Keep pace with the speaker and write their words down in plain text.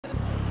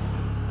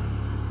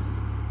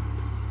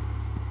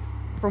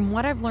From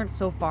what I've learned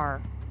so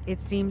far, it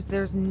seems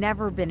there's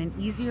never been an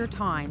easier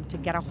time to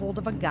get a hold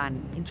of a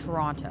gun in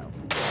Toronto.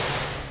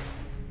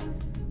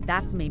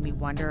 That's made me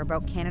wonder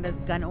about Canada's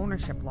gun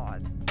ownership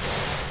laws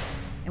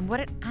and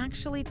what it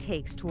actually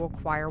takes to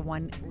acquire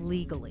one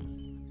legally.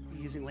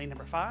 Using lane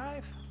number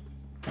 5.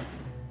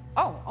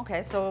 Oh,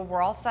 okay, so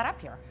we're all set up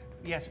here.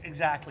 Yes,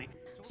 exactly.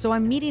 So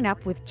I'm meeting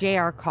up with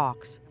J.R.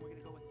 Cox,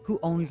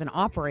 who owns and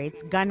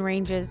operates gun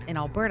ranges in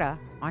Alberta,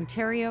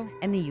 Ontario,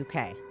 and the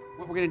UK.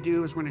 What we're going to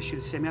do is we're going to shoot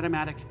a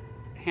semi-automatic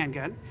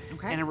handgun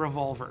and a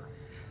revolver.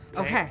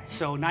 Okay.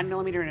 So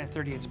 9mm and a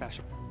 .38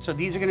 special. So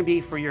these are going to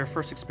be for your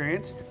first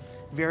experience,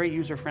 very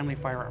user-friendly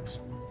firearms.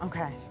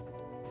 Okay.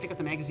 Pick up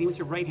the magazine with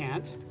your right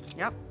hand.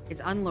 Yep,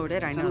 it's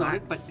unloaded, It's I know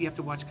unloaded, that. but you have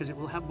to watch because it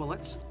will have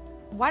bullets.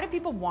 Why do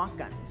people want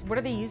guns? What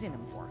are they using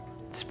them for?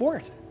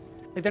 Sport.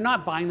 Like, they're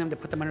not buying them to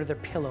put them under their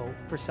pillow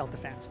for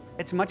self-defense.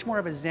 It's much more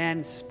of a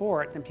zen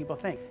sport than people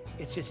think.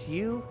 It's just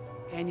you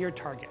and your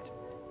target.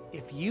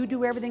 If you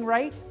do everything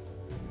right,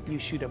 you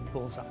shoot a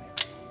bullseye.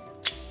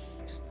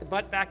 Just the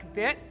butt back a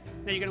bit.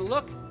 Now you're gonna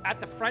look at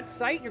the front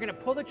sight, you're gonna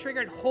pull the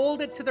trigger and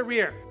hold it to the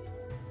rear.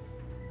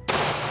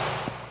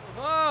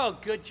 Oh,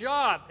 good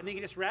job. And then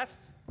you can just rest.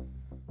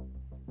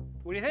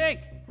 What do you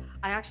think?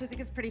 I actually think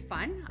it's pretty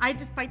fun. I had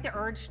to fight the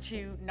urge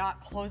to not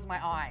close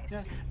my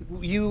eyes.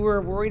 You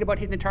were worried about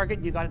hitting the target,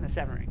 and you got it in the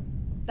 7 ring.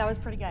 That was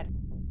pretty good.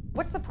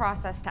 What's the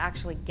process to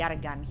actually get a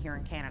gun here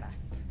in Canada?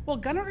 Well,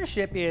 gun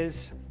ownership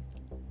is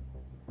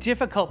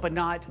difficult, but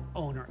not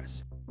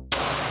onerous.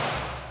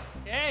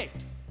 Okay,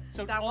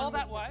 so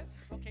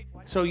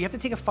So you have to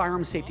take a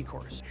firearm safety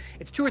course.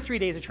 It's 2 or 3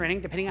 days of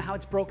training, depending on how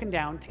it's broken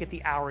down, to get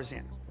the hours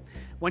in.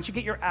 Once you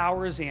get your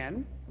hours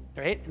in,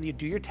 right, and you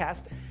do your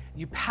test,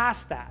 you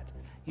pass that.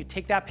 You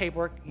take that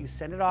paperwork, you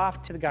send it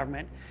off to the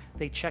government.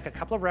 They check a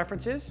couple of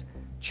references,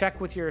 check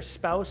with your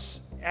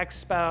spouse,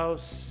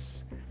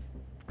 ex-spouse,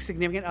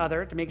 significant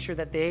other to make sure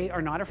that they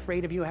are not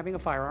afraid of you having a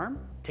firearm,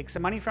 take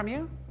some money from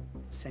you,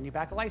 send you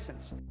back a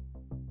license.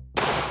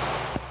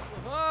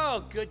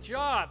 Oh, good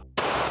job.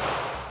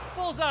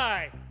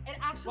 Bullseye. It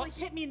actually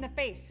hit me in the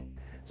face.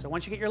 So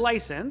once you get your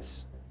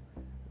license,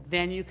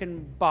 then you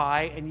can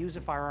buy and use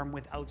a firearm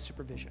without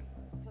supervision.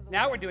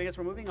 Now what we're doing is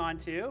we're moving on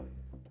to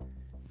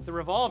the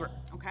revolver.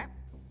 Okay.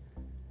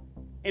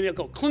 And it'll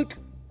go clunk.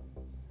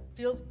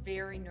 Feels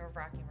very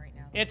nerve-wracking right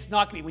now. It's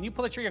not gonna be. When you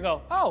pull the trigger,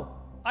 go, oh,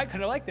 I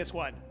kind of like this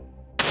one.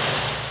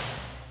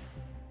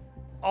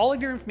 All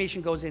of your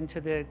information goes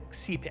into the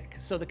CPIC,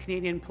 so the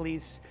Canadian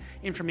Police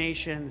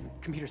Information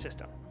Computer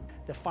System.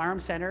 The Firearm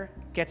Center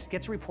gets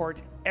a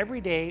report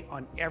every day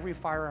on every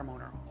firearm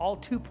owner. All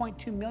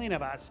 2.2 million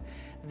of us,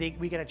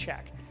 we get a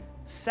check.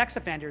 Sex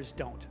offenders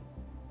don't.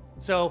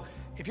 So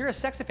if you're a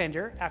sex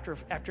offender,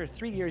 after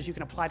 3 years, you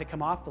can apply to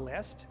come off the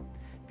list.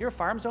 If you're a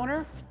firearms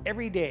owner,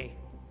 every day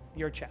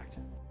you're checked.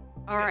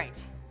 All right.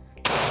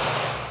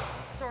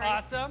 Sorry.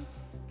 Awesome.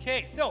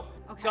 Okay, so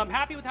I'm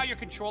happy with how you're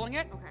controlling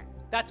it. Okay.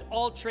 That's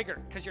all trigger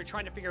because you're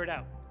trying to figure it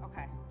out.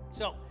 Okay.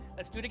 So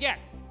let's do it again.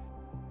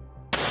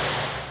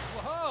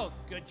 Whoa,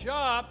 good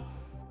job.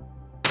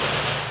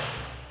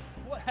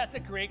 Well, that's a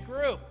great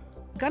group.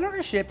 Gun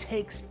ownership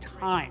takes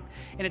time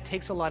and it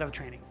takes a lot of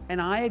training.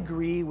 And I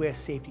agree with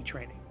safety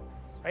training,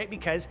 right?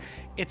 Because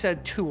it's a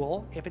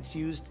tool. If it's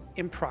used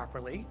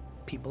improperly,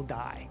 people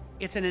die.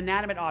 It's an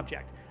inanimate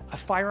object. A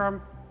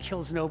firearm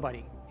kills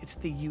nobody. It's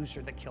the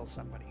user that kills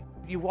somebody.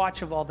 You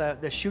watch of all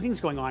the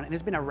shootings going on, and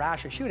there's been a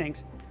rash of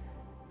shootings.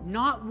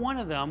 Not one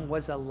of them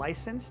was a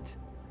licensed,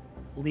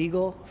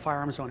 legal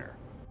firearms owner.